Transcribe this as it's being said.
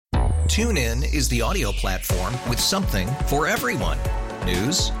TuneIn is the audio platform with something for everyone.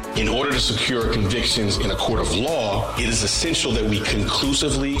 News. In order to secure convictions in a court of law, it is essential that we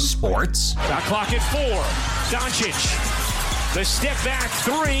conclusively. Sports. Shot clock at 4. Doncic. The step back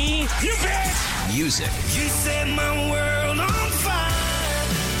 3. You bet. Music. You set my world on fire.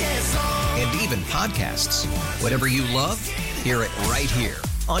 Yes, and even podcasts. Whatever you love, hear it right here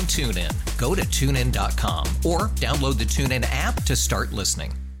on TuneIn. Go to TuneIn.com or download the TuneIn app to start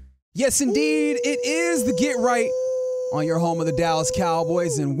listening. Yes, indeed. It is the Get Right on your home of the Dallas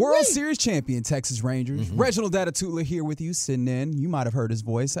Cowboys and World Series champion Texas Rangers. Reginald Datatula here with you, sitting in. You might have heard his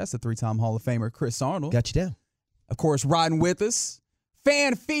voice. That's the three-time Hall of Famer, Chris Arnold. Got you down. Of course, riding with us,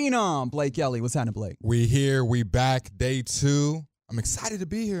 fan phenom, Blake Kelly. What's happening, Blake? We here. We back. Day 2. I'm excited to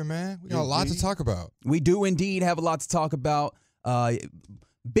be here, man. We got a lot to talk about. We do indeed have a lot to talk about.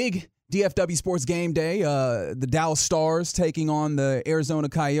 Big DFW Sports Game Day. The Dallas Stars taking on the Arizona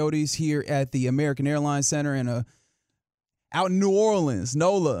Coyotes here at the American Airlines Center and out in New Orleans.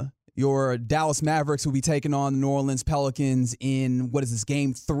 NOLA, your Dallas Mavericks will be taking on the New Orleans Pelicans in,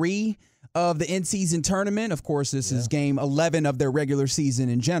 game 3 of the in-season tournament. Of course, this is game 11 of their regular season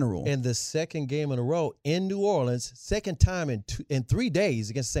in general. And the second game in a row in New Orleans, second time in 3 days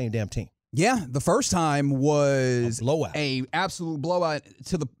against the same damn team. Yeah, the first time was a blowout, a absolute blowout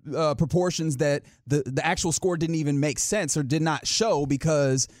to the proportions that the actual score didn't even make sense or did not show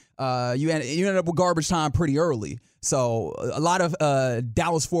because you ended up with garbage time pretty early. So a lot of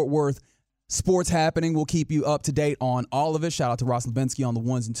Dallas-Fort Worth sports happening. We'll keep you up to date on all of it. Shout out to Ross Lubinsky on the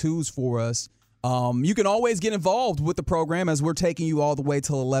ones and twos for us. You can always get involved with the program as we're taking you all the way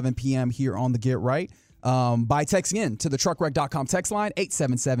till 11 p.m. here on the Get Right. By texting in to the truckwreck.com text line,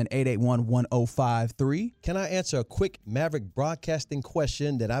 877-881-1053. Can I answer a quick Maverick broadcasting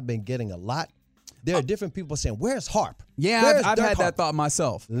question that I've been getting a lot? There are different people saying, where's Harp? Yeah, I've had that thought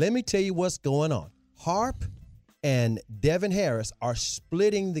myself. Let me tell you what's going on. Harp and Devin Harris are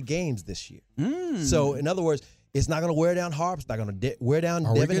splitting the games this year. So, in other words, it's not going to wear down Harp. It's not going to wear down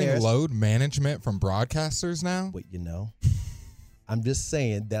Devin Harris. Are we getting load management from broadcasters now? But, I'm just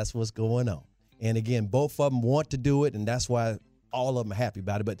saying that's what's going on. And again, both of them want to do it, and that's why all of them are happy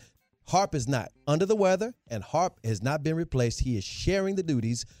about it. But Harp is not under the weather, and Harp has not been replaced. He is sharing the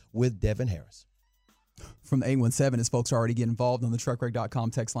duties with Devin Harris. From the 817, as folks are already getting involved on the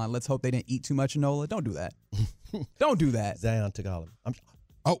truckwreck.com text line, let's hope they didn't eat too much Enola. Don't do that. Don't do that. Zion took all of them.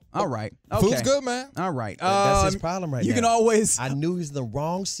 All right. Okay. Food's good, man. All right. That's his problem right now. You can always. I knew he was in the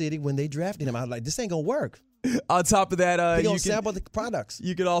wrong city when they drafted him. I was like, this ain't going to work. On top of that, you can sample the products.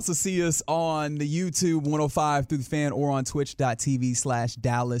 You can also see us on the YouTube 105 through the fan or on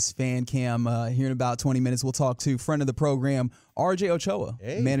twitch.tv/Dallas Fan Cam. Here in about 20 minutes, we'll talk to friend of the program, RJ Ochoa,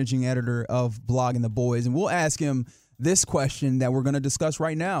 managing editor of Blogging the Boys. And we'll ask him this question that we're going to discuss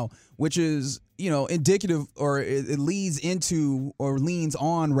right now, which is, indicative, or it leads into, or leans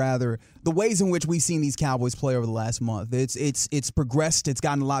on rather, the ways in which we've seen these Cowboys play over the last month. It's progressed. It's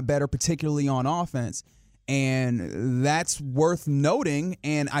gotten a lot better, particularly on offense. And that's worth noting.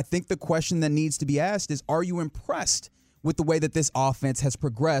 And I think the question that needs to be asked is, are you impressed with the way that this offense has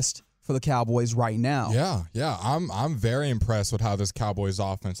progressed for the Cowboys right now? Yeah. I'm very impressed with how this Cowboys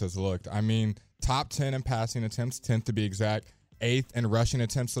offense has looked. I mean, top 10 in passing attempts, 10th to be exact, 8th in rushing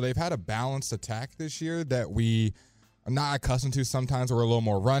attempts. So they've had a balanced attack this year that we are not accustomed to. Sometimes we're a little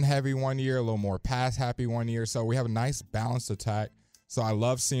more run-heavy one year, a little more pass-happy one year. So we have a nice balanced attack. So I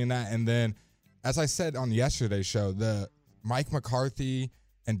love seeing that. And then, as I said on yesterday's show, the Mike McCarthy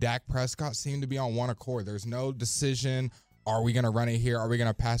and Dak Prescott seem to be on one accord. There's no decision, are we going to run it here? Are we going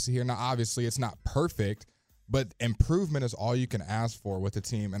to pass it here? Now, obviously, it's not perfect, but improvement is all you can ask for with the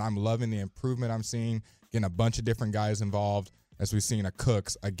team, and I'm loving the improvement I'm seeing, getting a bunch of different guys involved, as we've seen a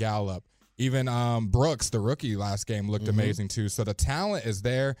Cooks, a Gallup. Even Brooks, the rookie last game, looked amazing too. So the talent is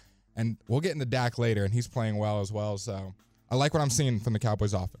there, and we'll get into Dak later, and he's playing well as well. So I like what I'm seeing from the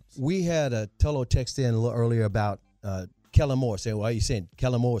Cowboys offense. We had a Tolo text in a little earlier about Kellen Moore, saying, well, are you saying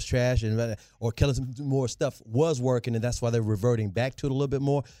Kellen Moore is trash, or Kellen Moore stuff was working, and that's why they're reverting back to it a little bit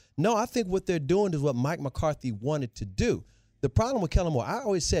more? No, I think what they're doing is what Mike McCarthy wanted to do. The problem with Kellen Moore, I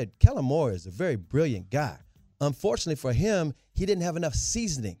always said Kellen Moore is a very brilliant guy. Unfortunately for him, he didn't have enough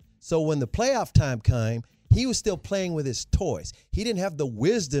seasoning. So when the playoff time came, he was still playing with his toys. He didn't have the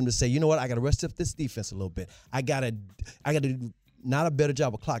wisdom to say, you know what, I got to rest up this defense a little bit. I got to do not a better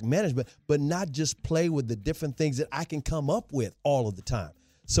job of clock management, but not just play with the different things that I can come up with all of the time.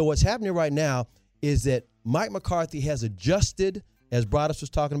 So what's happening right now is that Mike McCarthy has adjusted, as Broadus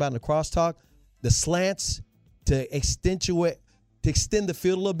was talking about in the crosstalk, the slants to extend the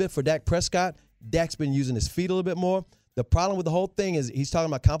field a little bit for Dak Prescott. Dak's been using his feet a little bit more. The problem with the whole thing is he's talking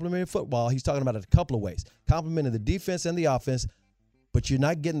about complementary football. He's talking about it a couple of ways. Complementing the defense and the offense, but you're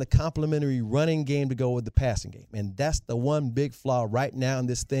not getting the complementary running game to go with the passing game. And that's the one big flaw right now in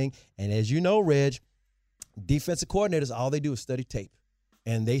this thing. And as you know, Reg, defensive coordinators, all they do is study tape.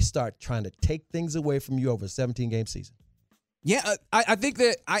 And they start trying to take things away from you over a 17-game season. Yeah, I think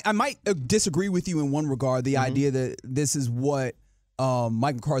that I might disagree with you in one regard, the idea that this is what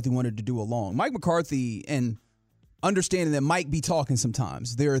Mike McCarthy wanted to do along. Mike McCarthy, and understanding that Mike be talking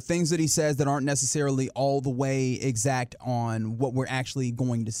sometimes, there are things that he says that aren't necessarily all the way exact on what we're actually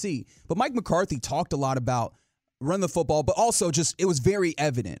going to see. But Mike McCarthy talked a lot about run the football, but also just it was very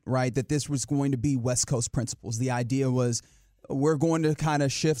evident, right, that this was going to be West Coast principles. The idea was we're going to kind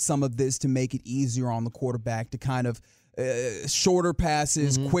of shift some of this to make it easier on the quarterback to kind of shorter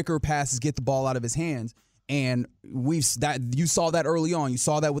passes, quicker passes, get the ball out of his hands. And you saw that early on. You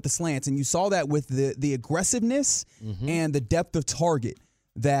saw that with the slants, and you saw that with the aggressiveness and the depth of target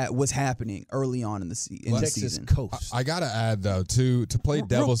that was happening early on in the season. Coast. I gotta add though to play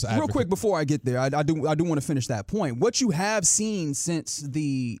devil's advocate. Real quick before I get there, I do want to finish that point. What you have seen since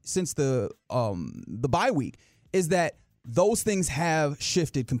the bye week is that those things have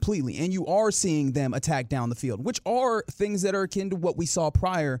shifted completely, and you are seeing them attack down the field, which are things that are akin to what we saw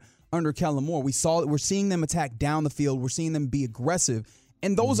prior under Kellen Moore. We're seeing them attack down the field. We're seeing them be aggressive,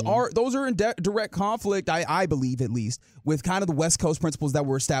 and those are in direct conflict, I believe at least, with kind of the West Coast principles that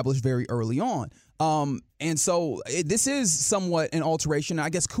were established very early on. And so this is somewhat an alteration.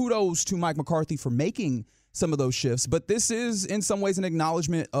 I guess kudos to Mike McCarthy for making some of those shifts, but this is in some ways an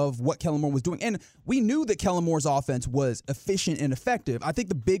acknowledgement of what Kellen Moore was doing. And we knew that Kellen Moore's offense was efficient and effective. I think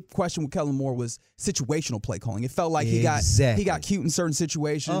the big question with Kellen Moore was situational play calling. It felt like he got cute in certain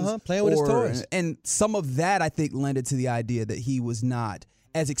situations. Playing with his toys. And some of that, I think, lended to the idea that he was not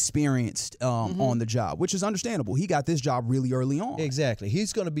as experienced on the job, which is understandable. He got this job really early on. Exactly.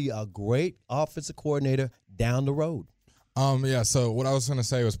 He's going to be a great offensive coordinator down the road. So what I was going to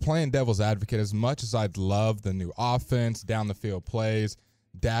say was playing devil's advocate. As much as I'd love the new offense, down the field plays,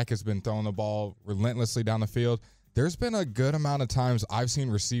 Dak has been throwing the ball relentlessly down the field. There's been a good amount of times I've seen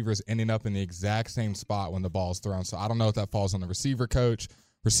receivers ending up in the exact same spot when the ball's thrown. So I don't know if that falls on the receiver coach,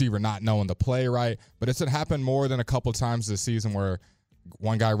 receiver not knowing the play right, but it's happened more than a couple times this season where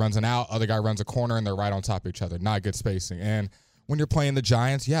one guy runs an out, other guy runs a corner, and they're right on top of each other. Not good spacing. And when you're playing the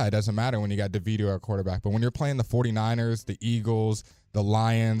Giants, it doesn't matter when you got DeVito at quarterback. But when you're playing the 49ers, the Eagles, the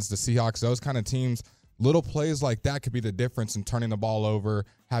Lions, the Seahawks, those kind of teams, little plays like that could be the difference in turning the ball over,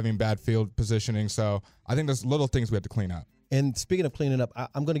 having bad field positioning. So I think there's little things we have to clean up. And speaking of cleaning up,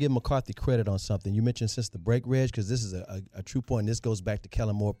 I'm going to give McCarthy credit on something. You mentioned since the break, Reg, because this is a true point. And this goes back to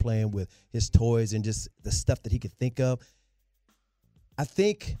Kellen Moore playing with his toys and just the stuff that he could think of. I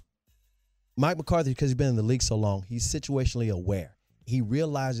think Mike McCarthy, because he's been in the league so long, he's situationally aware. He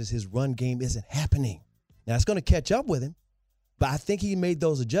realizes his run game isn't happening. Now, it's going to catch up with him, but I think he made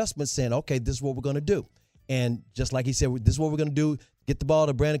those adjustments saying, okay, this is what we're going to do. And just like he said, this is what we're going to do, get the ball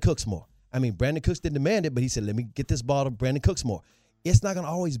to Brandon Cooks more. I mean, Brandon Cooks didn't demand it, but he said, let me get this ball to Brandon Cooks more. It's not going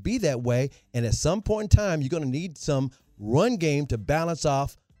to always be that way, and at some point in time, you're going to need some run game to balance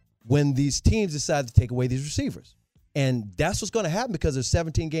off when these teams decide to take away these receivers. And that's what's going to happen because there's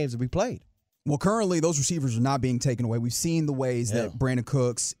 17 games to be played. Well, currently, those receivers are not being taken away. We've seen the ways that Brandon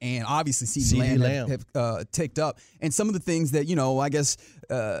Cooks and obviously CeeDee Lamb have ticked up. And some of the things that, I guess,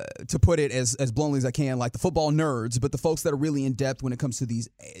 to put it as bluntly as I can, like the football nerds, but the folks that are really in depth when it comes to the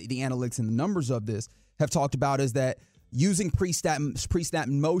analytics and the numbers of this have talked about is that using pre-snap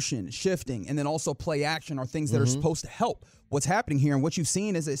motion, shifting, and then also play action are things that are supposed to help what's happening here. And what you've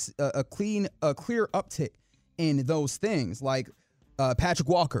seen is a clear uptick in those things. Like, Patrick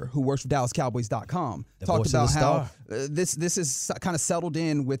Walker, who works for DallasCowboys.com, talked about how this is kind of settled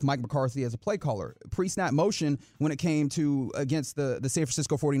in with Mike McCarthy as a play caller. Pre-snap motion, when it came to against the San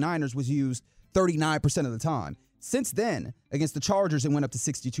Francisco 49ers, was used 39% of the time. Since then, against the Chargers, it went up to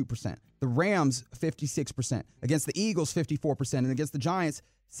 62%. The Rams, 56%. Against the Eagles, 54%. And against the Giants,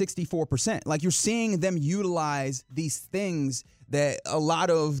 64%. Like, you're seeing them utilize these things that a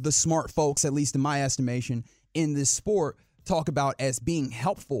lot of the smart folks, at least in my estimation, in this sport, talk about as being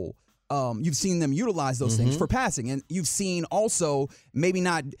helpful. You've seen them utilize those things for passing. And you've seen also, maybe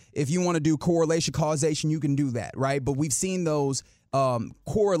not, if you want to do correlation, causation, you can do that, right? But we've seen those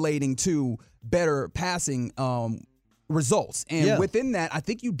correlating to better passing results. And within that, I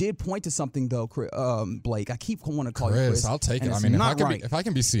think you did point to something, though, Blake. I keep wanting to call you Chris. I'll take it. I mean, if I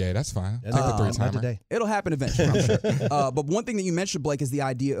can be CA, that's fine. Take the three-timer today. It'll happen eventually, I'm sure. But one thing that you mentioned, Blake, is the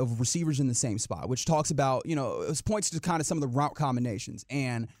idea of receivers in the same spot, which talks about, it points to kind of some of the route combinations.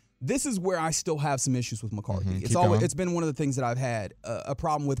 And this is where I still have some issues with McCarthy. It's been one of the things that I've had a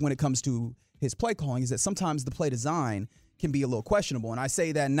problem with when it comes to his play calling, is that sometimes the play design can be a little questionable. And I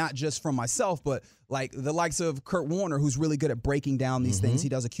say that not just from myself, but like the likes of Kurt Warner, who's really good at breaking down these things. He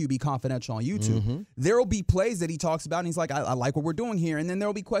does a QB Confidential on YouTube. There will be plays that he talks about, and he's like, I like what we're doing here. And then there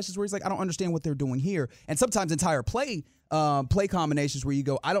will be questions where he's like, I don't understand what they're doing here. And sometimes entire play combinations where you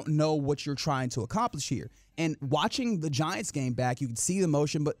go, I don't know what you're trying to accomplish here. And watching the Giants game back, you can see the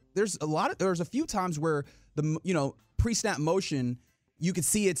motion, but there's a few times where the pre-snap motion, you could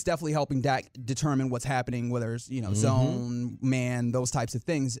see it's definitely helping Dak determine what's happening, whether it's zone, man, those types of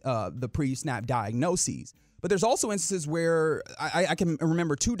things, the pre-snap diagnoses. But there's also instances where I can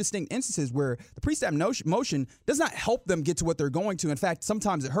remember two distinct instances where the pre-snap motion does not help them get to what they're going to. In fact,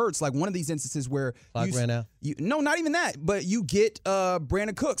 sometimes it hurts. Like one of these instances where ran out. No, not even that. But you get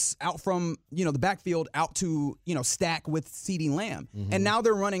Brandon Cooks out from the backfield out to stack with CeeDee Lamb, and now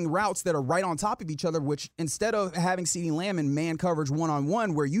they're running routes that are right on top of each other. Which instead of having CeeDee Lamb in man coverage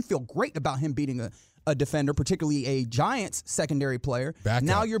 1-on-1, where you feel great about him beating a defender, particularly a Giants secondary player,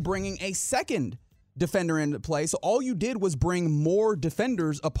 now you're bringing a second defender into play. So all you did was bring more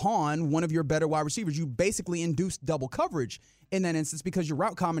defenders upon one of your better wide receivers. You basically induced double coverage in that instance because your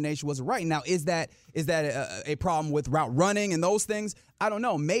route combination wasn't right. Now, is that a problem with route running and those things? I don't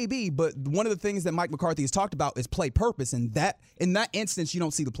know, maybe, but one of the things that Mike McCarthy has talked about is play purpose, and that in that instance, you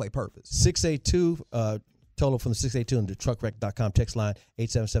don't see the play purpose. 682 total from the 682 and the truckwreck.com text line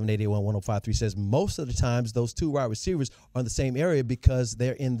 877-881-1053 says most of the times those two wide receivers are in the same area because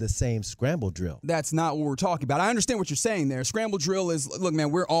they're in the same scramble drill. That's not what we're talking about. I understand what you're saying there. Scramble drill is, look, man,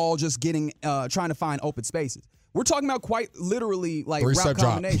 we're all just trying to find open spaces. We're talking about quite literally like route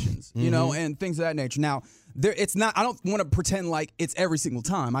combinations, and things of that nature. Now, it's not. I don't want to pretend like it's every single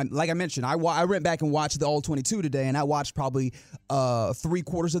time. Like I mentioned, I went back and watched the All-22 today, and I watched probably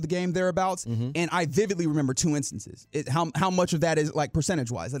 3/4 of the game thereabouts, and I vividly remember two instances. How much of that is like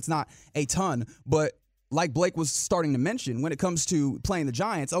percentage-wise? That's not a ton, but like Blake was starting to mention, when it comes to playing the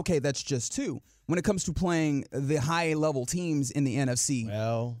Giants, okay, that's just two. When it comes to playing the high-level teams in the NFC,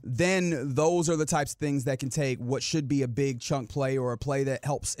 then those are the types of things that can take what should be a big chunk play or a play that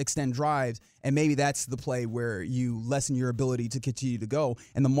helps extend drives, and maybe that's the play where you lessen your ability to continue to go,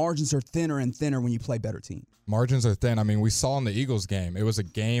 and the margins are thinner and thinner when you play better teams. Margins are thin. I mean, we saw in the Eagles game, it was a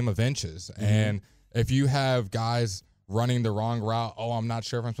game of inches, and if you have guys running the wrong route, I'm not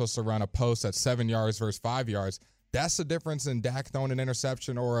sure if I'm supposed to run a post at 7 yards versus 5 yards, that's the difference in Dak throwing an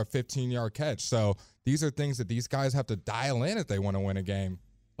interception or a 15-yard catch. So these are things that these guys have to dial in if they want to win a game.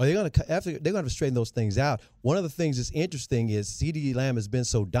 Well, they're going to have to straighten those things out. One of the things that's interesting is CeeDee Lamb has been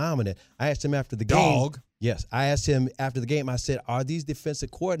so dominant. I asked him after the game. Yes, I asked him after the game. I said, are these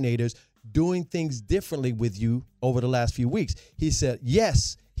defensive coordinators doing things differently with you over the last few weeks? He said,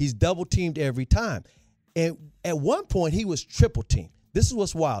 yes, he's double-teamed every time. And at one point, he was triple-teamed. This is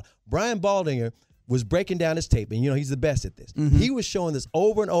what's wild. Brian Baldinger was breaking down his tape, and he's the best at this. He was showing this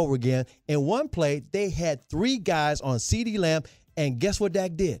over and over again. In one play, they had three guys on CeeDee Lamb, and guess what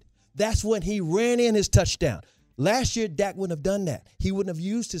Dak did? That's when he ran in his touchdown. Last year, Dak wouldn't have done that. He wouldn't have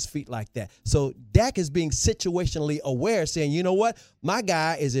used his feet like that. So Dak is being situationally aware, saying, you know what? My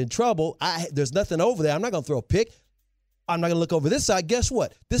guy is in trouble. There's nothing over there. I'm not going to throw a pick. I'm not going to look over this side. Guess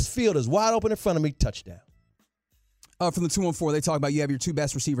what? This field is wide open in front of me. Touchdown. From the 214, they talk about you have your two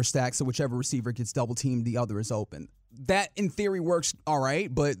best receivers stacked, so whichever receiver gets double-teamed, the other is open. That, in theory, works all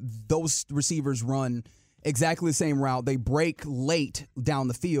right, but those receivers run exactly the same route. They break late down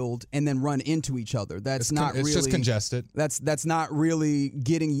the field and then run into each other. It's just congested. That's not really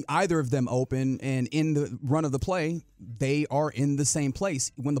getting either of them open, and in the run of the play, they are in the same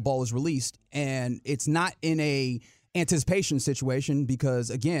place when the ball is released, and it's not in a anticipation situation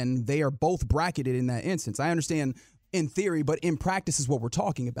because, again, they are both bracketed in that instance. I understand in theory, but in practice is what we're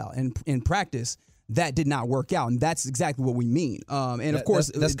talking about. And in practice, that did not work out, and that's exactly what we mean. And of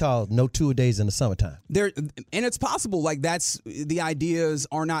course, that's called no two-a-days in the summertime. And it's possible, like that's the ideas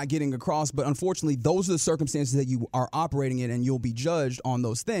are not getting across, but unfortunately, those are the circumstances that you are operating in, and you'll be judged on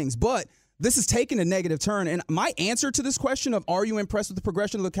those things. But this has taken a negative turn, and my answer to this question of are you impressed with the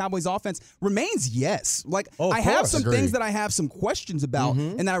progression of the Cowboys offense remains yes. Like I have some things that I have some questions about,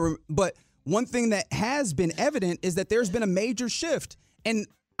 but one thing that has been evident is that there's been a major shift, and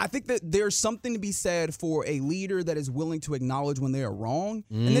I think that there's something to be said for a leader that is willing to acknowledge when they are wrong,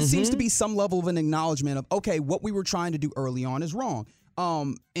 and this seems to be some level of an acknowledgement of, okay, what we were trying to do early on is wrong,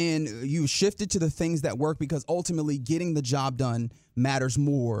 and you shifted to the things that work because ultimately getting the job done matters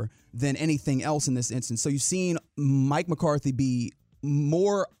more than anything else in this instance. So you've seen Mike McCarthy be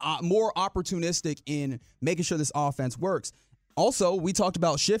more opportunistic in making sure this offense works. Also, we talked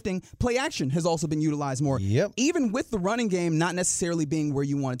about shifting. Play action has also been utilized more. Yep. Even with the running game not necessarily being where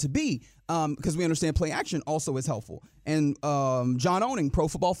you want it to be, because we understand play action also is helpful. And John Owning, Pro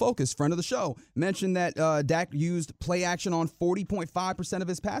Football Focus, friend of the show, mentioned that Dak used play action on 40.5% of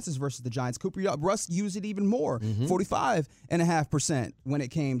his passes versus the Giants. Cooper Rush used it even more, 45.5% when it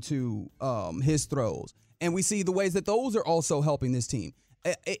came to his throws. And we see the ways that those are also helping this team.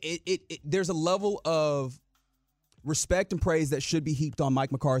 There's a level of respect and praise that should be heaped on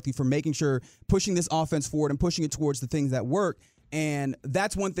Mike McCarthy for making sure, pushing this offense forward and pushing it towards the things that work. And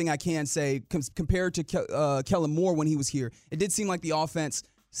that's one thing I can say compared to Kellen Moore when he was here. It did seem like the offense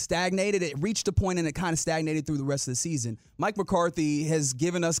stagnated. It reached a point and it kind of stagnated through the rest of the season. Mike McCarthy has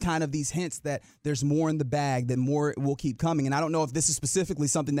given us kind of these hints that there's more in the bag, that more will keep coming. And I don't know if this is specifically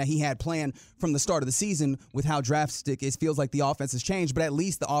something that he had planned from the start of the season with how drastic it feels like the offense has changed, but at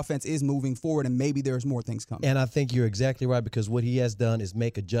least the offense is moving forward and maybe there's more things coming. And I think you're exactly right, because what he has done is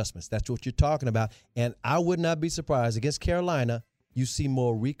make adjustments. That's what you're talking about. And I would not be surprised against Carolina you see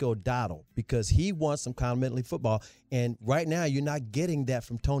more Rico Dowdle, because he wants some complimentary football. And right now you're not getting that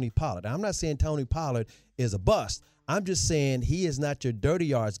from Tony Pollard. I'm not saying Tony Pollard is a bust. I'm just saying he is not your dirty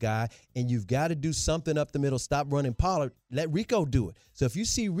yards guy, and you've got to do something up the middle. Stop running Pollard. Let Rico do it. So if you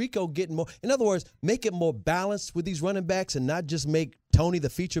see Rico getting more, in other words, make it more balanced with these running backs and not just make Tony the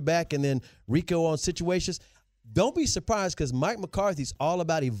feature back and then Rico on situations. Don't be surprised, because Mike McCarthy's all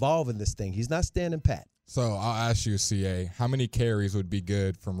about evolving this thing. He's not standing pat. So I'll ask you, CA, how many carries would be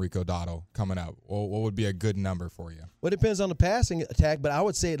good from Rico Dowdle coming up? What would be a good number for you? Well, it depends on the passing attack, but I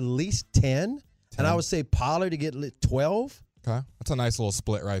would say at least 10. And I would say Pollard to get 12. Okay. That's a nice little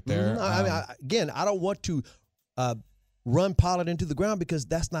split right there. I don't want to run Pollard into the ground, because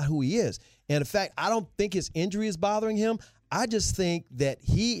that's not who he is. And in fact, I don't think his injury is bothering him. I just think that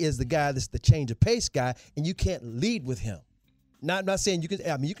he is the guy that's the change of pace guy, and you can't lead with him. Not saying you can.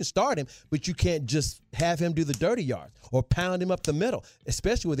 I mean, you can start him, but you can't just have him do the dirty yards or pound him up the middle,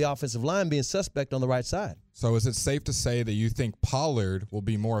 especially with the offensive line being suspect on the right side. So is it safe to say that you think Pollard will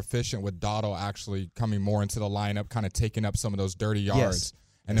be more efficient with Dowdle actually coming more into the lineup, kind of taking up some of those dirty yards? Yes.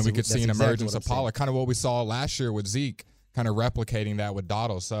 And then we could see an emergence of Pollard, kind of what we saw last year with Zeke, kind of replicating that with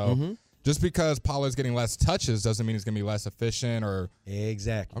Dowdle. So just because Pollard's getting less touches doesn't mean he's going to be less efficient or –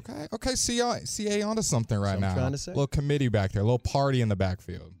 Exactly. Okay, CA onto something right now. I'm trying to say. A little committee back there, a little party in the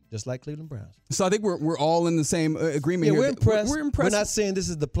backfield. Just like Cleveland Browns. So I think we're all in the same agreement here. We're impressed. We're impressed. We're not saying this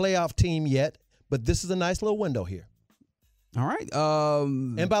is the playoff team yet, but this is a nice little window here. All right.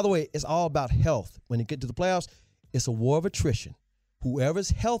 And by the way, it's all about health. When you get to the playoffs, it's a war of attrition. Whoever's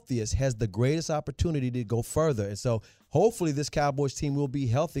healthiest has the greatest opportunity to go further. And so hopefully this Cowboys team will be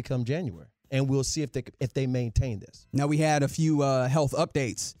healthy come January, and we'll see if they maintain this. Now, we had a few health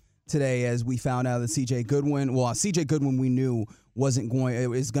updates today as we found out that C.J. Goodwin we knew is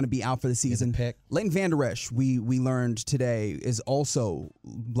going to be out for the season. Leighton Vander Esch, we learned today, is also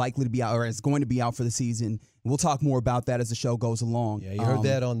likely to be out, or is going to be out for the season. We'll talk more about that as the show goes along. Yeah, you heard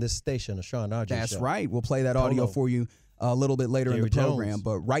that on this station, the Sean RJ That's show. right. We'll play that audio for you a little bit later in the program. Jones.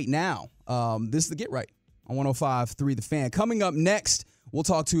 But right now, this is the Get Right on 105.3 The Fan. Coming up next, we'll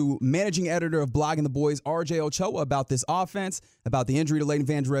talk to managing editor of Blogging the Boys, RJ Ochoa, about this offense, about the injury to Leighton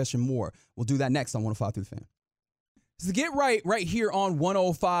Vander Esch, and more. We'll do that next on 105.3 The Fan. It's the Get Right here on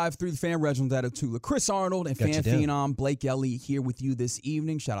 105.3 The Fan. Reginald Atatula, Chris Arnold, and fan phenom Blake Elliott here with you this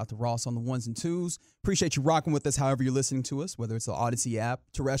evening. Shout out to Ross on the ones and twos. Appreciate you rocking with us however you're listening to us, whether it's the Odyssey app,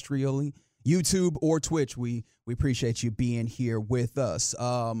 terrestrially, YouTube, or Twitch. We appreciate you being here with us.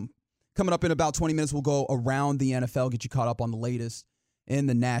 Coming up in about 20 minutes, we'll go around the NFL, get you caught up on the latest in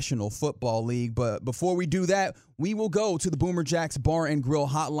the National Football League. But before we do that, we will go to the Boomer Jack's Bar and Grill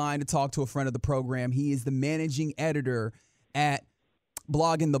hotline to talk to a friend of the program. He is the managing editor at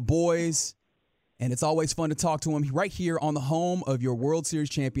Blogging the Boys, and it's always fun to talk to him right here on the home of your World Series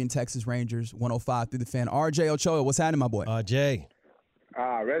champion Texas Rangers, 105 through the Fan. RJ Ochoa, what's happening, my boy? RJ.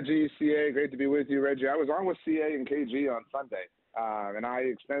 Regi, CA, great to be with you, Regi. I was on with CA and KG on Sunday, and I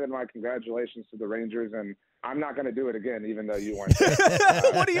extended my congratulations to the Rangers, and I'm not going to do it again, even though you weren't there.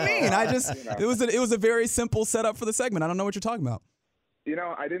 What do you mean? It was a very simple setup for the segment. I don't know what you're talking about.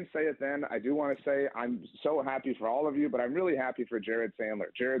 I didn't say it then. I do want to say I'm so happy for all of you, but I'm really happy for Jared Sandler.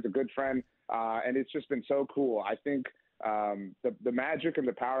 Jared's a good friend, and it's just been so cool. I think the magic and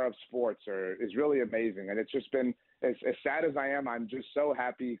the power of sports is really amazing, and it's just been as sad as I am. I'm just so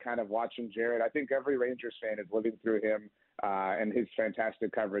happy kind of watching Jared. I think every Rangers fan is living through him and his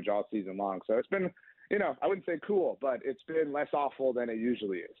fantastic coverage all season long. So it's been, I wouldn't say cool, but it's been less awful than it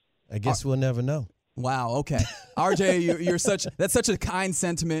usually is. I guess we'll never know. Wow. Okay. RJ, that's such a kind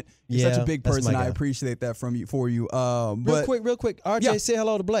sentiment. You're such a big person. I appreciate that for you. Real quick. RJ, say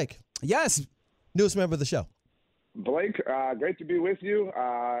hello to Blake. Yes. Newest member of the show. Blake, great to be with you.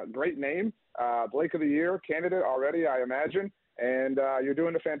 Great name. Blake of the Year candidate already, I imagine. And you're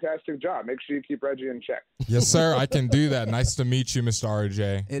doing a fantastic job. Make sure you keep Regi in check. Yes, sir. I can do that. Nice to meet you, Mr.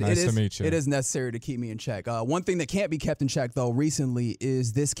 RJ. Nice to meet you. It is necessary to keep me in check. One thing that can't be kept in check, though, recently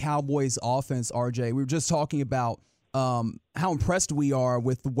is this Cowboys offense, RJ. We were just talking about how impressed we are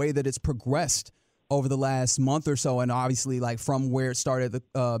with the way that it's progressed over the last month or so, and obviously like from where it started at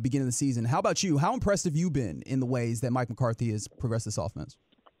the beginning of the season. How about you? How impressed have you been in the ways that Mike McCarthy has progressed this offense?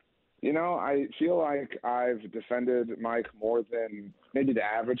 You know, I feel like I've defended Mike more than maybe the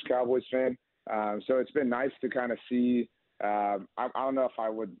average Cowboys fan. So it's been nice to kind of see, I don't know if I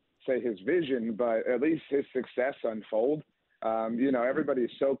would say his vision, but at least his success unfold. You know, everybody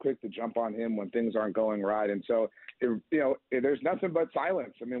is so quick to jump on him when things aren't going right. And so, there's nothing but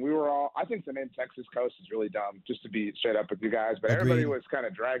silence. I mean, I think the name Texas Coast is really dumb, just to be straight up with you guys. But everybody was kind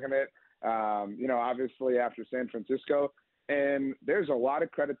of dragging it, obviously after San Francisco. And there's a lot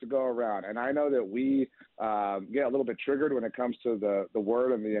of credit to go around. And I know that we get a little bit triggered when it comes to the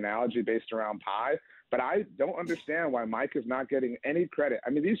word and the analogy based around pie. But I don't understand why Mike is not getting any credit. I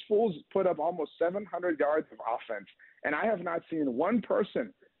mean, these fools put up almost 700 yards of offense. And I have not seen one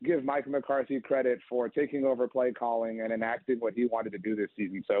person give Mike McCarthy credit for taking over play calling and enacting what he wanted to do this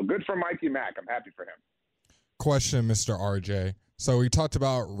season. So good for Mikey Mack. I'm happy for him. Question, Mr. RJ. So we talked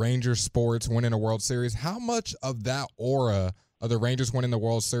about Ranger sports winning a World Series. How much of that aura of the Rangers winning the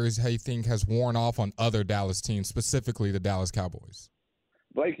World Series do you think has worn off on other Dallas teams, specifically the Dallas Cowboys?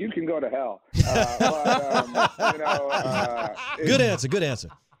 Blake, you can go to hell. Good answer.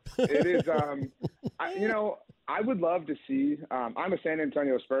 It is, I would love to see. I'm a San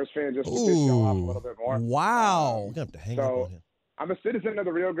Antonio Spurs fan, just to piss y'all off a little bit more. Wow. We're going to have to hang up on him. I'm a citizen of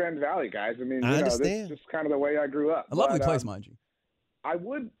the Rio Grande Valley, guys. I mean, this is just kind of the way I grew up. A lovely place, mind you. I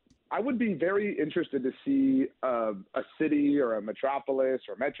would be very interested to see a city or a metropolis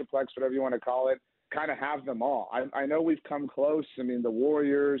or metroplex, whatever you want to call it, kind of have them all. I know we've come close. I mean, the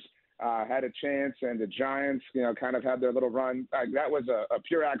Warriors had a chance, and the Giants, kind of had their little run. That was a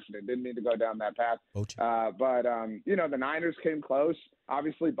pure accident. Didn't mean to go down that path. But the Niners came close.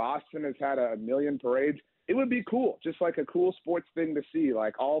 Obviously, Boston has had a million parades. It would be cool, just like a cool sports thing to see,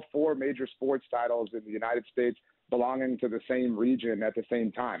 like all 4 major sports titles in the United States belonging to the same region at the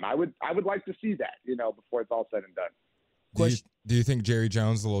same time. I would like to see that, before it's all said and done. Do you think Jerry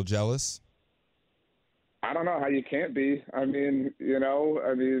Jones is a little jealous? I don't know how you can't be. I mean,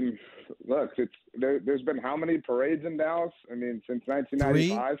 look, there's been how many parades in Dallas? I mean, since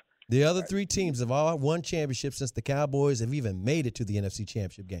 1995. 3. The other 3 teams have all won championships since the Cowboys have even made it to the NFC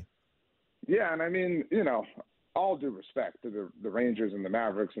Championship game. Yeah, and I mean, all due respect to the Rangers and the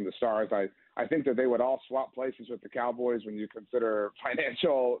Mavericks and the Stars, I think that they would all swap places with the Cowboys when you consider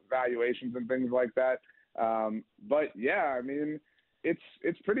financial valuations and things like that. But yeah, I mean,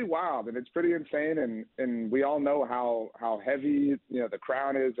 it's pretty wild and it's pretty insane, and we all know how heavy the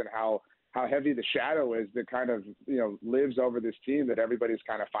crown is and how heavy the shadow is that kind of lives over this team that everybody's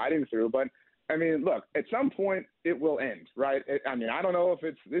kind of fighting through. But I mean, look, at some point it will end, right? I don't know if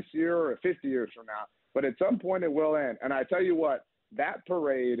it's this year or 50 years from now, but at some point it will end. And I tell you what, that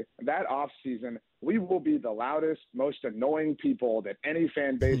parade, that off season, we will be the loudest, most annoying people that any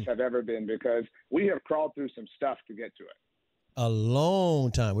fan base have ever been, because we have crawled through some stuff to get to it. A long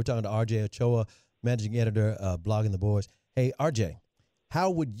time. We're talking to RJ Ochoa, managing editor, Blogging the Boys. Hey, RJ, how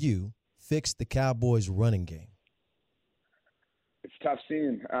would you fix the Cowboys' running game? It's tough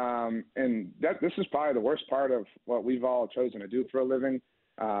scene. And this is probably the worst part of what we've all chosen to do for a living.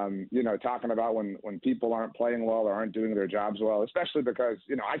 Talking about when people aren't playing well or aren't doing their jobs well, especially because,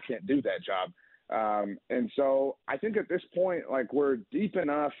 I can't do that job. And so I think at this point, like, we're deep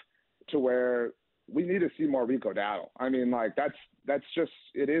enough to where we need to see more Rico Dowdle. I mean, like, that's just,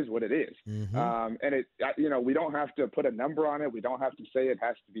 it is what it is. Mm-hmm. And we don't have to put a number on it. We don't have to say it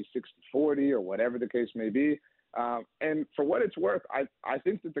has to be 60-40 or whatever the case may be. And for what it's worth, I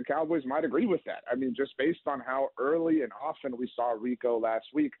think that the Cowboys might agree with that. I mean, just based on how early and often we saw Rico last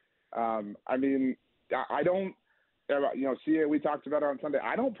week. I don't, we talked about it on Sunday.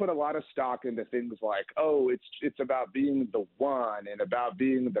 I don't put a lot of stock into things like, it's about being the one and about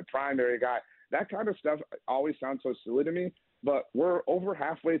being the primary guy. That kind of stuff always sounds so silly to me, but we're over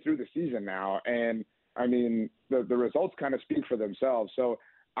halfway through the season now. And I mean, the results kind of speak for themselves. So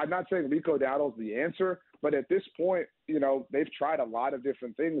I'm not saying Rico Dowdle's the answer, but at this point, they've tried a lot of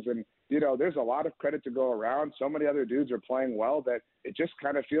different things. And there's a lot of credit to go around. So many other dudes are playing well that it just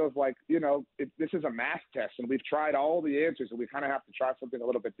kind of feels like, this is a math test, and we've tried all the answers, and we kind of have to try something a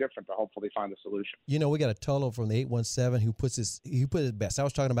little bit different to hopefully find the solution. We got a Tolo from the 817 who put it best. I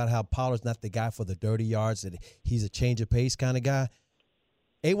was talking about how Pollard's not the guy for the dirty yards, that he's a change of pace kind of guy.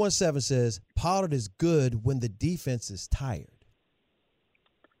 817 says Pollard is good when the defense is tired.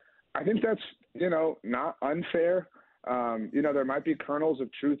 I think that's, not unfair. There might be kernels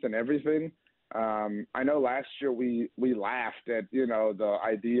of truth in everything. I know last year we laughed at, the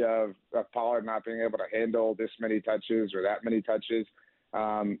idea of Pollard not being able to handle this many touches or that many touches.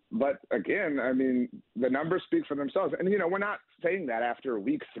 But again, the numbers speak for themselves. And, we're not saying that after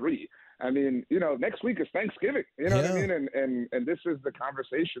week 3. Next week is Thanksgiving, what I mean? And this is the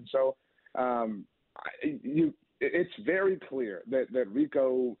conversation. So it's very clear that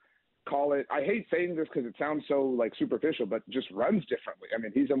Rico, call it, I hate saying this because it sounds so superficial, but just runs differently.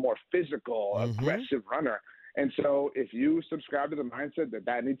 He's a more physical, aggressive runner. And so if you subscribe to the mindset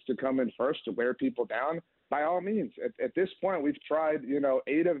that needs to come in first to wear people down, by all means. At this point, we've tried,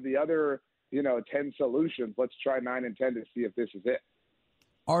 8 of the other, 10 solutions. Let's try 9 and 10 to see if this is it.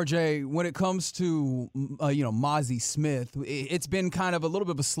 RJ, when it comes to, Mozzie Smith, it's been kind of a little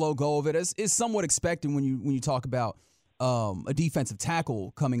bit of a slow go of it. It's somewhat expected when you talk about a defensive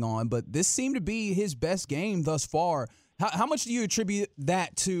tackle coming on, but this seemed to be his best game thus far. How much do you attribute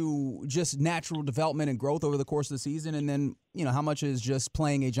that to just natural development and growth over the course of the season? And then, how much is just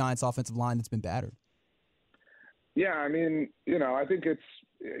playing a Giants offensive line that's been battered? Yeah, I think you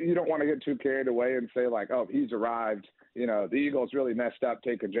don't want to get too carried away and say oh, he's arrived. The Eagles really messed up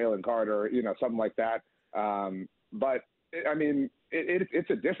taking Jalen Carter, something like that. But it's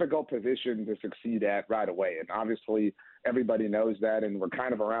a difficult position to succeed at right away. And obviously everybody knows that. And we're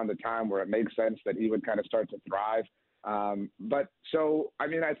kind of around the time where it makes sense that he would kind of start to thrive. I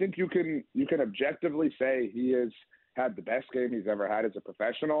think you can objectively say he has had the best game he's ever had as a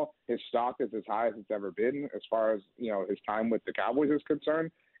professional. His stock is as high as it's ever been as far as, his time with the Cowboys is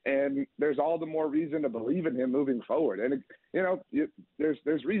concerned. And there's all the more reason to believe in him moving forward. And,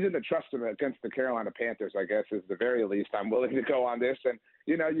 there's reason to trust him against the Carolina Panthers, I guess, is the very least. I'm willing to go on this. And,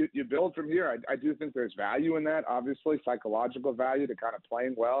 you build from here. I do think there's value in that, obviously, psychological value to kind of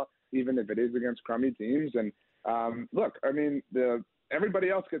playing well, even if it is against crummy teams. And, everybody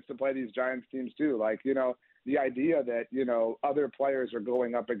else gets to play these Giants teams too. The idea that, other players are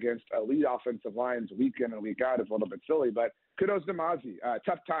going up against elite offensive lines week in and week out is a little bit silly, but kudos to Mozzie.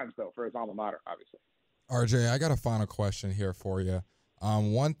 Tough times, though, for his alma mater, obviously. RJ, I got a final question here for you.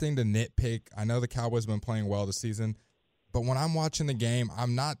 One thing to nitpick, I know the Cowboys have been playing well this season, but when I'm watching the game,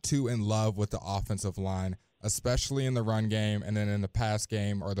 I'm not too in love with the offensive line, especially in the run game and then in the pass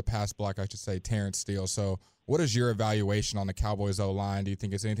game, or the pass block, I should say, Terrence Steele. So what is your evaluation on the Cowboys O-line? Do you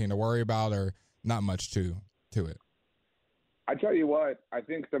think it's anything to worry about or not much to it? I tell you what, I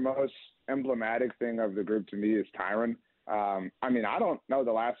think the most emblematic thing of the group to me is Tyron. I don't know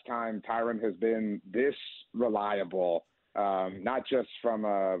the last time Tyron has been this reliable, not just from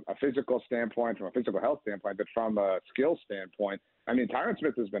a physical standpoint, from a physical health standpoint, but from a skill standpoint. Tyron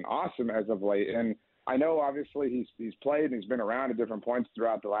Smith has been awesome as of late. And I know, obviously, he's played and he's been around at different points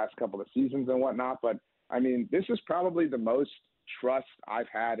throughout the last couple of seasons and whatnot. But, this is probably the most trust I've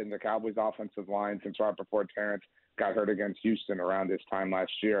had in the Cowboys offensive line since right before Terrence got hurt against Houston around this time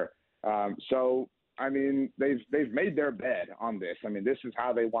last year. They've made their bed on this. This is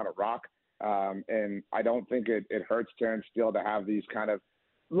how they want to rock. And I don't think it hurts Terrence Steele to have these kind of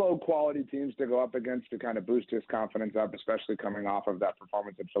low quality teams to go up against to kind of boost his confidence up, especially coming off of that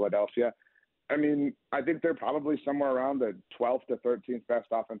performance in Philadelphia. I think they're probably somewhere around the 12th to 13th best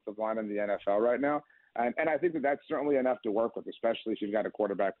offensive line in the NFL right now. And I think that's certainly enough to work with, especially if you've got a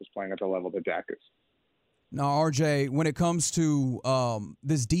quarterback who's playing at the level that Dak is. Now, RJ, when it comes to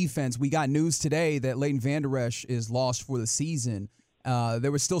this defense, we got news today that Leighton Vander Esch is lost for the season. There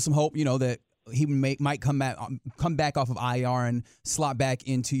was still some hope, that he might come back off of IR and slot back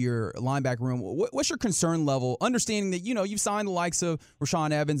into your linebacker room. What's your concern level, understanding that, you've signed the likes of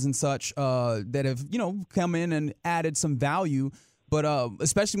Rashaan Evans and such that have, come in and added some value. But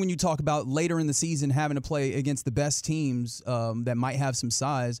especially when you talk about later in the season having to play against the best teams that might have some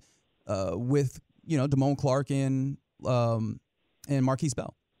size with, Damone Clark and Marquise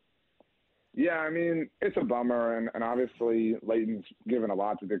Bell. Yeah, it's a bummer, and obviously Leighton's given a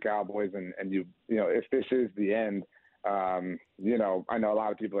lot to the Cowboys, and if this is the end, I know a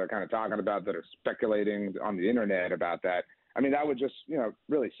lot of people are kind of talking about that, are speculating on the internet about that. That would just,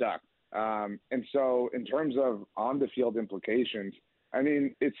 really suck. And so in terms of on-the-field implications, I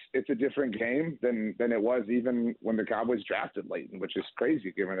mean, it's a different game than it was even when the Cowboys drafted Leighton, which is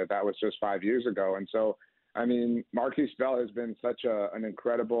crazy given that was just 5 years ago. And so, I mean, Marquise Bell has been such an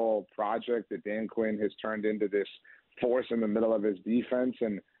incredible project that Dan Quinn has turned into this force in the middle of his defense.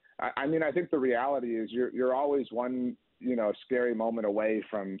 And I mean, I think the reality is you're always one, scary moment away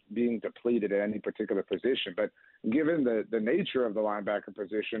from being depleted at any particular position. But given the nature of the linebacker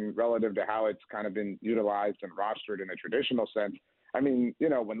position relative to how it's kind of been utilized and rostered in a traditional sense, I mean,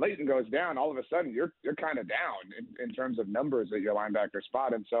 when Leighton goes down, all of a sudden you're kind of down in terms of numbers at your linebacker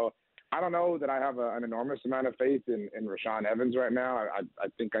spot. And so I don't know that I have an enormous amount of faith in Rashaan Evans right now. I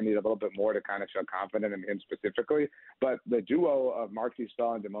think I need a little bit more to kind of feel confident in him specifically. But the duo of Marquise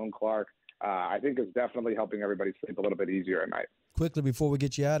Bell and Damone Clark, I think is definitely helping everybody sleep a little bit easier at night. Quickly, before we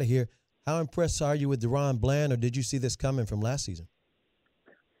get you out of here, how impressed are you with Deron Bland, or did you see this coming from last season?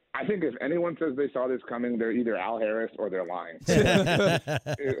 I think if anyone says they saw this coming, they're either Al Harris or they're lying.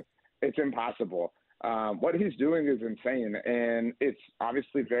 It's impossible. What he's doing is insane, and it's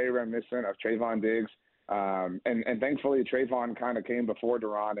obviously very reminiscent of Trayvon Diggs. And thankfully, Trayvon kind of came before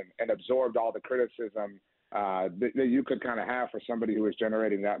Deron and absorbed all the criticism that you could kind of have for somebody who is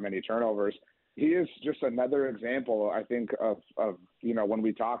generating that many turnovers. He is just another example, I think, of when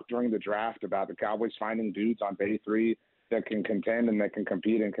we talked during the draft about the Cowboys finding dudes on day 3 that can contend and that can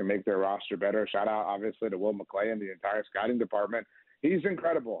compete and can make their roster better. Shout out, obviously, to Will McClay and the entire scouting department. He's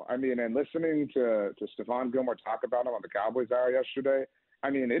incredible. I mean, and listening to Stephon Gilmore talk about him on the Cowboys Hour yesterday, I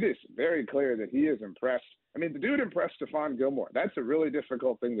mean, it is very clear that he is impressed. I mean, the dude impressed Stephon Gilmore. That's a really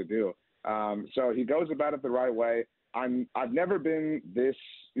difficult thing to do. So he goes about it the right way. I've never been this,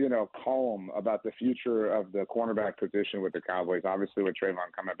 calm about the future of the cornerback position with the Cowboys. Obviously, with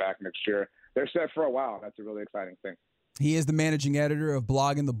Trayvon coming back next year, they're set for a while. That's a really exciting thing. He is the managing editor of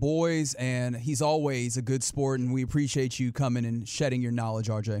Blogging the Boys, and he's always a good sport, and we appreciate you coming and shedding your knowledge,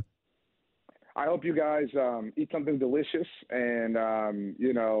 RJ. I hope you guys eat something delicious and,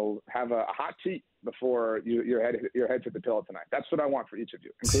 have a hot tea before your head to the pillow tonight. That's what I want for each of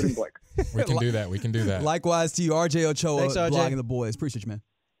you, including Blake. We can do that. Likewise to you, RJ Ochoa, Thanks, RJ. Blogging the Boys. Appreciate you, man.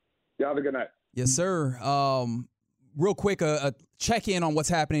 Y'all have a good night. Yes, sir. Real quick, a check-in on what's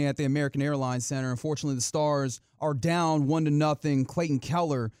happening at the American Airlines Center. Unfortunately, the Stars are down 1-0. Clayton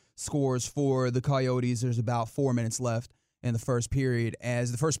Keller scores for the Coyotes. There's about 4 minutes left in the first period.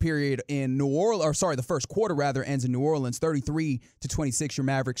 As the first period in the first quarter rather, ends in New Orleans, 33-26. Your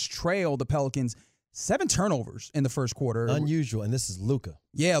Mavericks trail the Pelicans. 7 turnovers in the first quarter. Unusual, and this is Luka.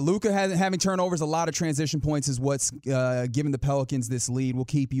 Yeah, Luka having turnovers, a lot of transition points is what's giving the Pelicans this lead. We'll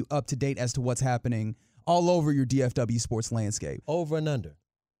keep you up to date as to what's happening all over your DFW sports landscape. Over and under,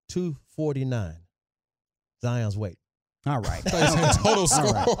 249. Zion's weight. All right. Total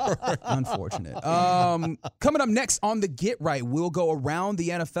score. Right. Unfortunate. Coming up next on The Get Right, we'll go around the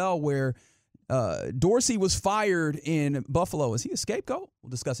NFL where Dorsey was fired in Buffalo. Is he a scapegoat?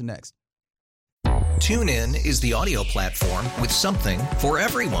 We'll discuss it next. TuneIn is the audio platform with something for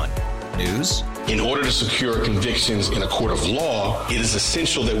everyone. News. In order to secure convictions in a court of law, it is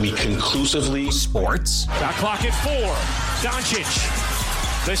essential that we conclusively. Sports. Shot clock at 4.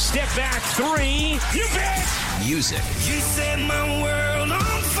 Doncic. The step back 3. You bet. Music. You set my world on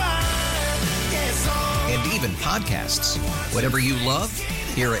fire. Yes, And even podcasts. Whatever you love,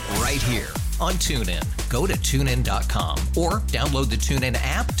 hear it right here on TuneIn. Go to TuneIn.com or download the TuneIn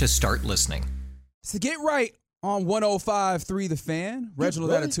app to start listening. So Get Right on 105.3 The Fan.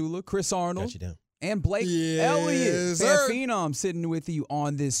 Reginald Atatula, Chris Arnold, Got you down. and Blake Elliott. Fan Phenom sitting with you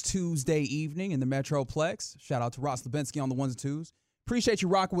on this Tuesday evening in the Metroplex. Shout out to Ross Lubinsky on the ones and twos. Appreciate you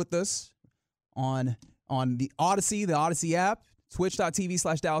rocking with us on the Odyssey app,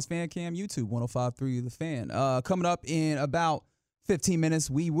 twitch.tv/DallasFanCam, YouTube 105.3 The Fan. Coming up in about 15 minutes,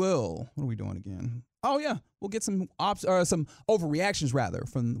 what are we doing again? Oh, yeah. We'll get some overreactions, rather,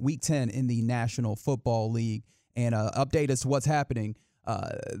 from Week 10 in the National Football League and update as to what's happening.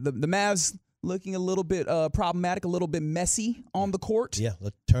 The Mavs looking a little bit problematic, a little bit messy on the court. Yeah,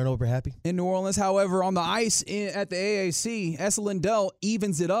 turnover happy. In New Orleans, however, on the ice at the AAC, Essa Lindell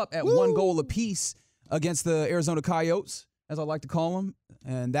evens it up at 1 goal apiece against the Arizona Coyotes, as I like to call them.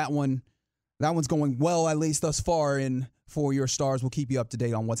 And that one's going well, at least thus far, for your Stars. We'll keep you up to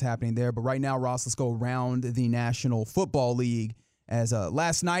date on what's happening there. But right now, Ross, let's go around the National Football League. As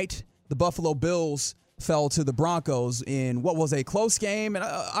last night, the Buffalo Bills fell to the Broncos in what was a close game.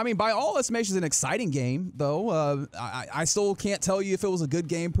 And by all estimations, an exciting game, though. I still can't tell you if it was a good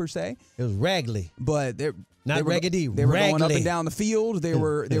game per se. It was raggedy. But they were raggedy. going up and down the field. There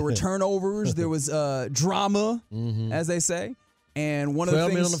were turnovers. There was drama, as they say. And one of the 12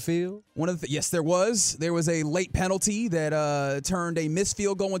 things men on the field. Yes, there was a late penalty that turned a missed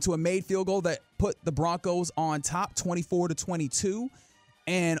field goal into a made field goal that put the Broncos on top, 24-22.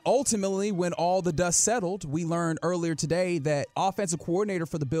 And ultimately, when all the dust settled, we learned earlier today that offensive coordinator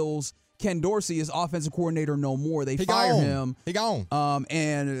for the Bills, Ken Dorsey, is offensive coordinator no more. They fired him. He gone.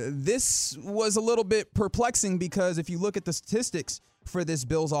 And this was a little bit perplexing because if you look at the statistics for this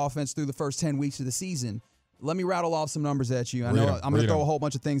Bills offense through the first 10 weeks of the season, let me rattle off some numbers at you. I know I'm going to throw a whole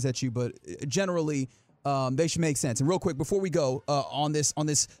bunch of things at you, but generally they should make sense. And real quick, before we go on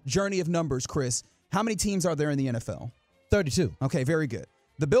this journey of numbers, Chris, how many teams are there in the NFL? 32. Okay, very good.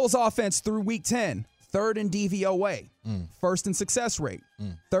 The Bills offense through week 10, third in DVOA, first in success rate,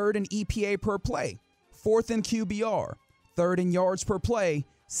 third in EPA per play, fourth in QBR, third in yards per play,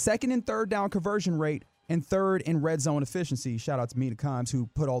 second and third down conversion rate, and third in red zone efficiency. Shout out to Mina Kimes who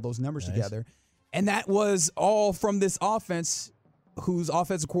put all those numbers together. And that was all from this offense whose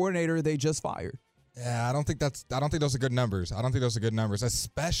offensive coordinator they just fired. Yeah, I don't think those are good numbers. I don't think those are good numbers,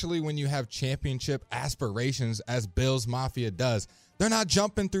 especially when you have championship aspirations as Bills Mafia does. They're not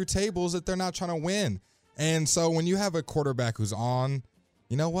jumping through tables that they're not trying to win. And so when you have a quarterback who's on,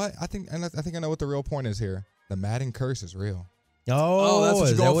 you know what? I think I know what the real point is here. The Madden curse is real. Oh, that's what is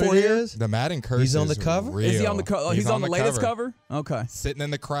you're that going what for it here? is? The Madden curse He's on the cover? real. Is he on the cover? He's on the latest cover? Okay. Sitting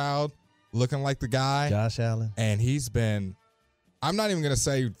in the crowd, looking like the guy. Josh Allen. And he's been, I'm not even going to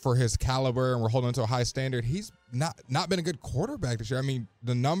say for his caliber and we're holding him to a high standard, he's not been a good quarterback this year. I mean,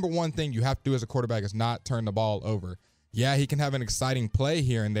 the number one thing you have to do as a quarterback is not turn the ball over. Yeah, he can have an exciting play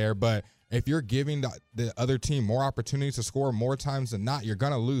here and there, but if you're giving the other team more opportunities to score more times than not, you're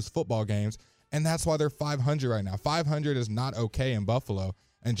going to lose football games. And that's why they're 500 right now. 500 is not okay in Buffalo.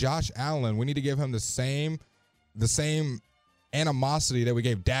 And Josh Allen, we need to give him the same animosity that we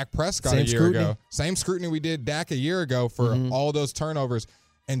gave Dak Prescott a year ago. Same scrutiny we did Dak a year ago for all those turnovers.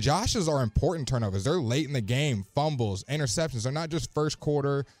 And Josh's are important turnovers. They're late in the game, fumbles, interceptions. They're not just first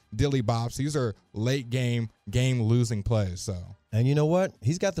quarter dilly bops. These are late game losing plays. So, and you know what?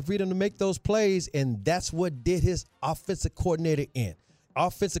 He's got the freedom to make those plays, and that's what did his offensive coordinator in.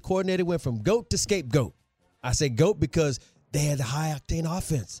 Offensive coordinator went from GOAT to scapegoat. I say GOAT because they had the high-octane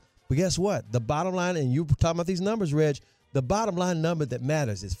offense. But guess what? The bottom line, and you were talking about these numbers, Reg, the bottom line number that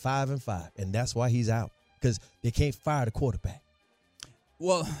matters is 5-5, and that's why he's out because they can't fire the quarterback.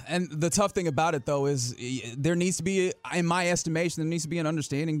 Well, and the tough thing about it, though, is there needs to be, in my estimation, there needs to be an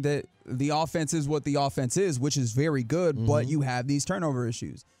understanding that the offense is what the offense is, which is very good, but you have these turnover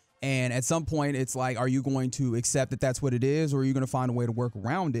issues. And at some point, it's like, are you going to accept that that's what it is, or are you going to find a way to work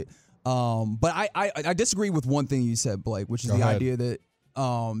around it? But I disagree with one thing you said, Blake, which is the idea that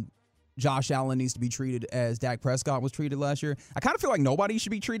Josh Allen needs to be treated as Dak Prescott was treated last year. I kind of feel like nobody should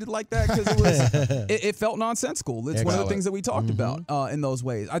be treated like that because it felt nonsensical. It's one of the things that we talked about in those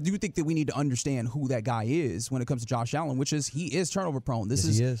ways. I do think that we need to understand who that guy is when it comes to Josh Allen, which is he is turnover prone. This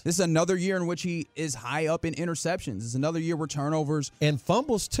is another year in which he is high up in interceptions. It's another year where turnovers. And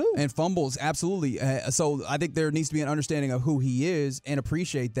fumbles, too. And fumbles, absolutely. So I think there needs to be an understanding of who he is and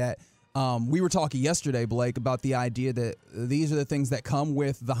appreciate that. We were talking yesterday, Blake, about the idea that these are the things that come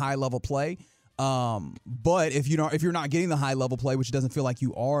with the high level play. But if you're not getting the high level play, which it doesn't feel like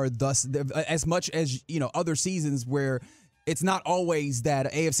you are, thus as much as other seasons where it's not always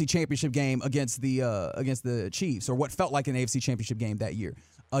that AFC Championship game against the Chiefs, or what felt like an AFC Championship game that year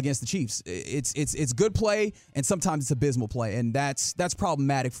against the Chiefs. It's good play, and sometimes it's abysmal play, and that's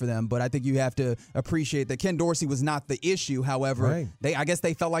problematic for them. But I think you have to appreciate that Ken Dorsey was not the issue. However, I guess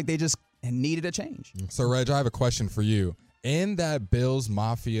they felt like they just needed a change. So, Reg, I have a question for you. In that Bills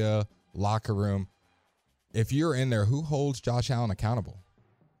Mafia locker room, if you're in there, who holds Josh Allen accountable?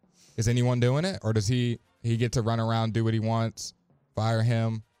 Is anyone doing it, or does he get to run around, do what he wants, fire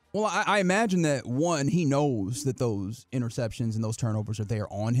him? Well, I imagine that, one, he knows that those interceptions and those turnovers are there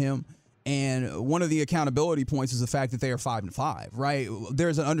on him. And one of the accountability points is the fact that they are 5-5, right?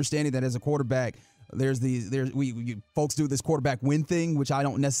 There's an understanding that as a quarterback, we folks do this quarterback win thing, which I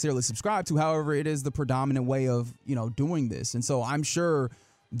don't necessarily subscribe to. However, it is the predominant way of doing this, and so I'm sure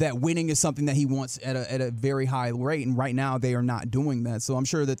that winning is something that he wants at a very high rate. And right now they are not doing that, so I'm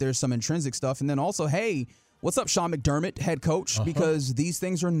sure that there's some intrinsic stuff. And then also, hey, what's up, Sean McDermott, head coach? Because these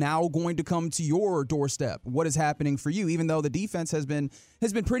things are now going to come to your doorstep. What is happening for you? Even though the defense has been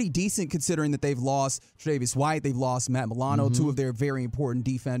pretty decent, considering that they've lost Tre'Davious White, they've lost Matt Milano, two of their very important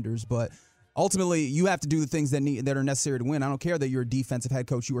defenders, but. Ultimately, you have to do the things that are necessary to win. I don't care that you're a defensive head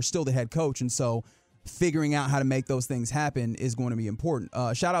coach. You are still the head coach. And so figuring out how to make those things happen is going to be important.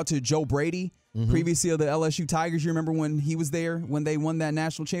 Shout out to Joe Brady, previously of the LSU Tigers. You remember when he was there when they won that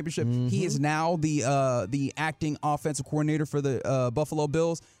national championship? He is now the acting offensive coordinator for the Buffalo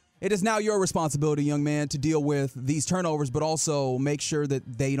Bills. It is now your responsibility, young man, to deal with these turnovers, but also make sure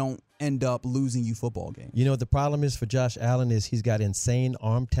that they don't end up losing you football games. You know what the problem is for Josh Allen is he's got insane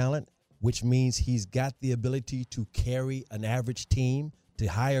arm talent, which means he's got the ability to carry an average team to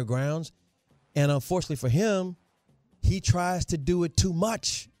higher grounds. And unfortunately for him, he tries to do it too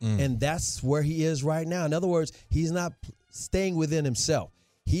much, and that's where he is right now. In other words, he's not staying within himself.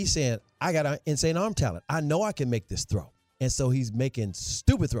 He's saying, I got an insane arm talent. I know I can make this throw. And so he's making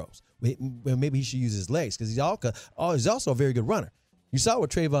stupid throws. Well, maybe he should use his legs because he's also a very good runner. You saw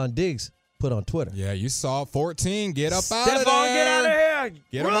what Trayvon Diggs put on Twitter. Yeah, you saw 14. Get up out of there. Stephon, get out of here.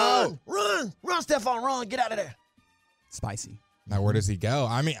 Get him out. Run, Stephon, run. Get out of there. Spicy. Now, where does he go?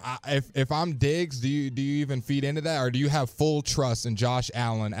 I mean, if I'm Diggs, do you even feed into that? Or do you have full trust in Josh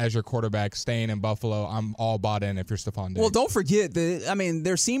Allen as your quarterback staying in Buffalo? I'm all bought in if you're Stephon Diggs. Well, don't forget that,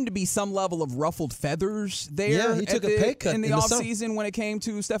 there seemed to be some level of ruffled feathers there. Yeah, he took a pay cut in the offseason when it came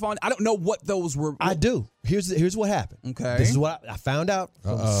to Stephon. I don't know what those were. I do. Here's what happened. Okay. This is what I found out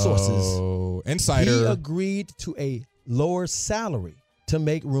from sources. Insider. He agreed to a lower salary to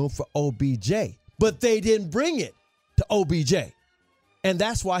make room for OBJ, but they didn't bring it to OBJ. And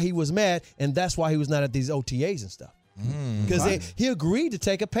that's why he was mad, and that's why he was not at these OTAs and stuff. Because he agreed to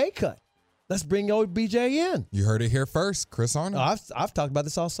take a pay cut. Let's bring OBJ in. You heard it here first, Chris Arnold. I've talked about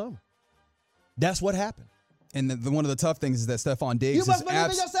this all summer. That's what happened. And one of the tough things is that Stephon Diggs You must believe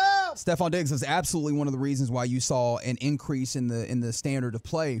in yourself. Stephon Diggs is absolutely one of the reasons why you saw an increase in the standard of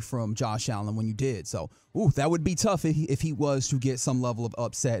play from Josh Allen when you did. So, that would be tough if he was to get some level of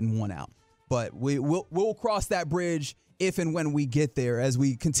upset and one out. But we'll cross that bridge if and when we get there as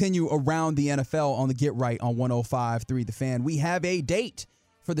we continue around the NFL on the Get Right on 105.3 The Fan. We have a date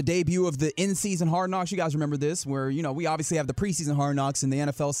for the debut of the in-season Hard Knocks. You guys remember this, where, we obviously have the preseason Hard Knocks, and the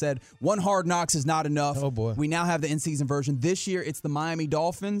NFL said one Hard Knocks is not enough. Oh, boy. We now have the in-season version. This year, it's the Miami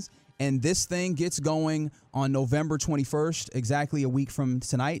Dolphins, and this thing gets going on November 21st, exactly a week from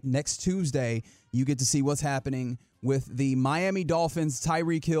tonight. Next Tuesday, you get to see what's happening with the Miami Dolphins,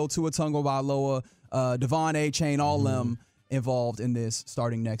 Tyreek Hill, Tua Tagovailoa, Devon A-Chain, all them involved in this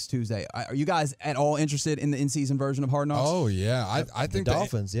starting next Tuesday. Are you guys at all interested in the in-season version of Hard Knocks? Oh, yeah. I think the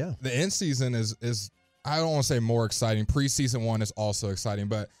Dolphins, the in-season is I don't want to say more exciting. Preseason one is also exciting,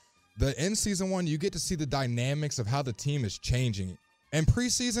 but the in-season one, you get to see the dynamics of how the team is changing. And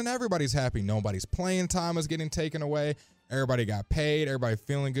preseason, everybody's happy. Nobody's playing time is getting taken away. Everybody got paid. Everybody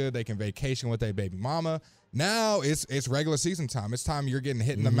feeling good. They can vacation with their baby mama. Now it's regular season time. It's time you're getting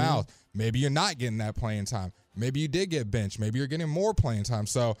hit in the mouth. Maybe you're not getting that playing time. Maybe you did get benched. Maybe you're getting more playing time.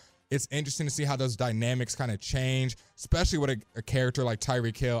 So it's interesting to see how those dynamics kind of change, especially with a character like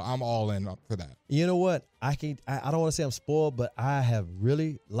Tyreek Hill. I'm all in for that. You know what? I don't want to say I'm spoiled, but I have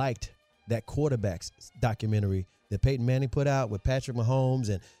really liked that quarterbacks documentary that Peyton Manning put out with Patrick Mahomes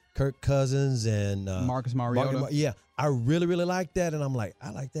and Kirk Cousins and Marcus Mariota. Yeah, I really, really like that, and I'm like,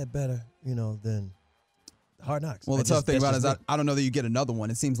 I like that better, than Hard Knocks. Well, the tough thing about it is I don't know that you get another one.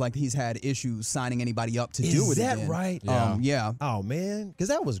 It seems like he's had issues signing anybody up to do it again. Is that right? Yeah. Oh, man, because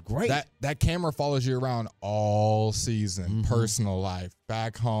that was great. That camera follows you around all season, personal life,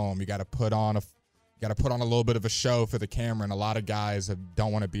 back home. You got to put on a little bit of a show for the camera, and a lot of guys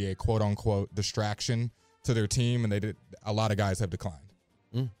don't want to be a quote unquote distraction to their team, and a lot of guys have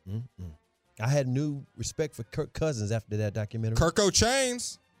declined. I had new respect for Kirk Cousins after that documentary. Kirko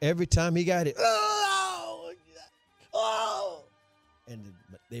Chains. Every time he got it, and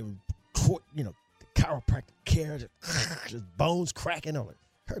they were, the chiropractic care, just bones cracking on it.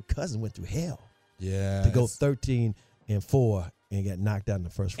 Kirk Cousins went through hell. Yeah. To go 13-4 and get knocked out in the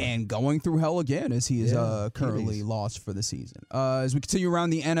first round. And going through hell again as he is currently lost for the season. As we continue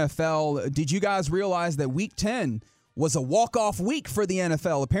around the NFL, did you guys realize that Week 10 was a walk-off week for the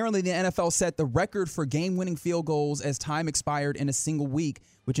NFL? Apparently, the NFL set the record for game-winning field goals as time expired in a single week,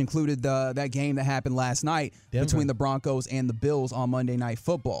 which included that game that happened last night between the Broncos and the Bills on Monday Night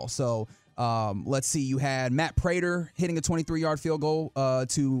Football. So let's see. You had Matt Prater hitting a 23-yard field goal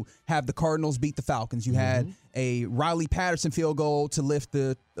to have the Cardinals beat the Falcons. You had a Riley Patterson field goal to lift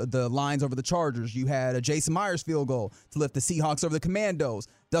the Lions over the Chargers. You had a Jason Myers field goal to lift the Seahawks over the Commandos.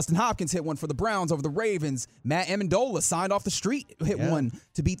 Dustin Hopkins hit one for the Browns over the Ravens. Matt Amendola signed off the street, hit one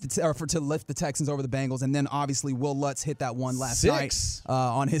to beat to lift the Texans over the Bengals, and then obviously Will Lutz hit that one last night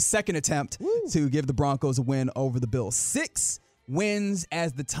on his second attempt to give the Broncos a win over the Bills. 6 wins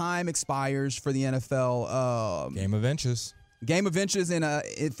as the time expires for the NFL. Game of inches. Game of inches and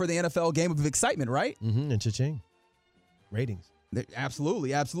for the NFL, game of excitement, right? And cha-ching. Ratings.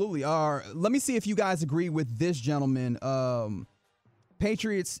 Absolutely. Let me see if you guys agree with this gentleman.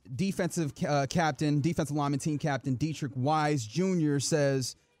 Patriots defensive lineman team captain Dietrich Wise Jr.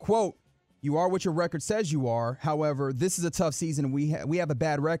 says, quote, "You are what your record says you are. However, this is a tough season and we have a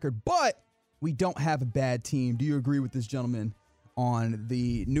bad record, but we don't have a bad team." Do you agree with this gentleman on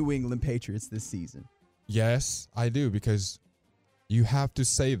the New England Patriots this season? Yes, I do, because you have to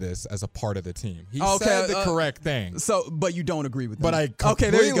say this as a part of the team. He said the correct thing. But you don't agree with that. But I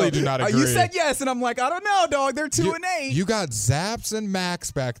completely do not agree. You said yes, and I'm like, I don't know, dog. They're 2-8. You got Zaps and Max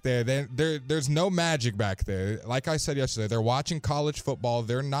back there. There's no magic back there. Like I said yesterday, they're watching college football.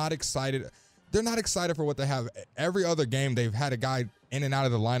 They're not excited. They're not excited for what they have. Every other game, they've had a guy in and out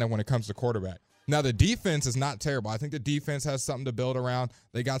of the lineup when it comes to quarterback. Now, the defense is not terrible. I think the defense has something to build around.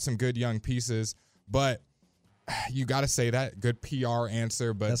 They got some good young pieces, but you got to say that. Good PR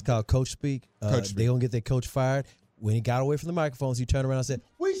answer. But that's called coach speak. They're going to get their coach fired. When he got away from the microphones, he turned around and said,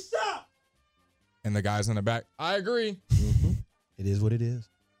 "We stop." And the guys in the back, I agree. Mm-hmm. It is what it is.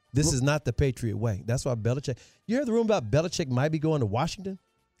 This is not the Patriot way. That's why Belichick. You heard the rumor about Belichick might be going to Washington?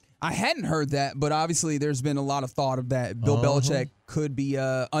 I hadn't heard that, but obviously there's been a lot of thought of that. Bill Belichick could be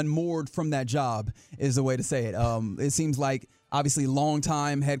unmoored from that job, is the way to say it. It seems like, obviously,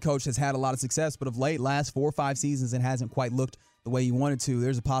 long-time head coach has had a lot of success, but of late, last 4 or 5 seasons, it hasn't quite looked the way he wanted to.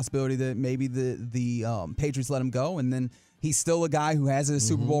 There's a possibility that maybe the Patriots let him go, and then he's still a guy who has a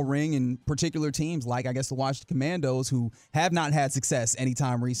Super Bowl ring, and particular teams like, I guess, the Washington Commandos, who have not had success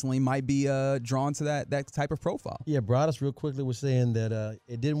anytime recently, might be drawn to that type of profile. Yeah, Broadus real quickly was saying that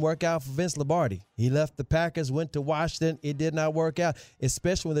it didn't work out for Vince Lombardi. He left the Packers, went to Washington. It did not work out,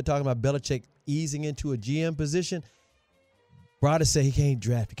 especially when they're talking about Belichick easing into a GM position. Broadus said he can't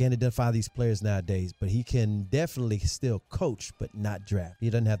draft. He can't identify these players nowadays, but he can definitely still coach, but not draft.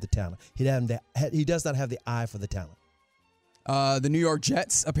 He doesn't have the talent. He does not have the eye for the talent. The New York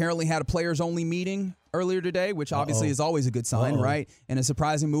Jets apparently had a players-only meeting earlier today, which obviously is always a good sign, right? And a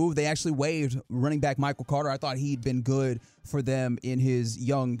surprising move. They actually waived running back Michael Carter. I thought he'd been good for them in his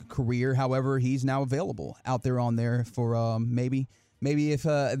young career. However, he's now available out there on there for maybe if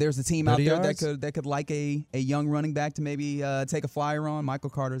there's a team out there that could like a young running back to maybe take a flyer on,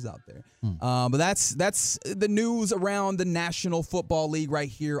 Michael Carter's out there. But that's the news around the National Football League right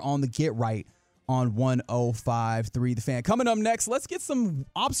here on the Get Right on 105.3 The Fan. Coming up next, let's get some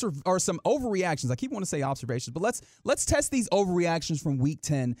overreactions. I keep wanting to say observations, but let's test these overreactions from Week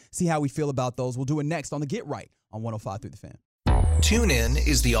 10, see how we feel about those. We'll do it next on the Get Right on 105.3 The Fan. TuneIn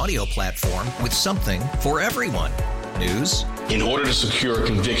is the audio platform with something for everyone. News. In order to secure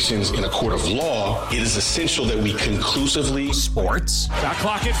convictions in a court of law, it is essential that we conclusively. Sports. Shot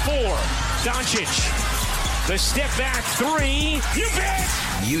clock at 4. Doncic. The step back 3. You bet.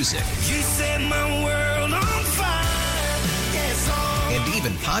 Music. You set my world on fire. Yes, and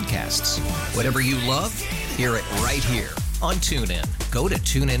even podcasts. Whatever you love, hear it right here on TuneIn. Go to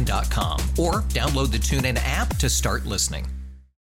TuneIn.com or download the TuneIn app to start listening.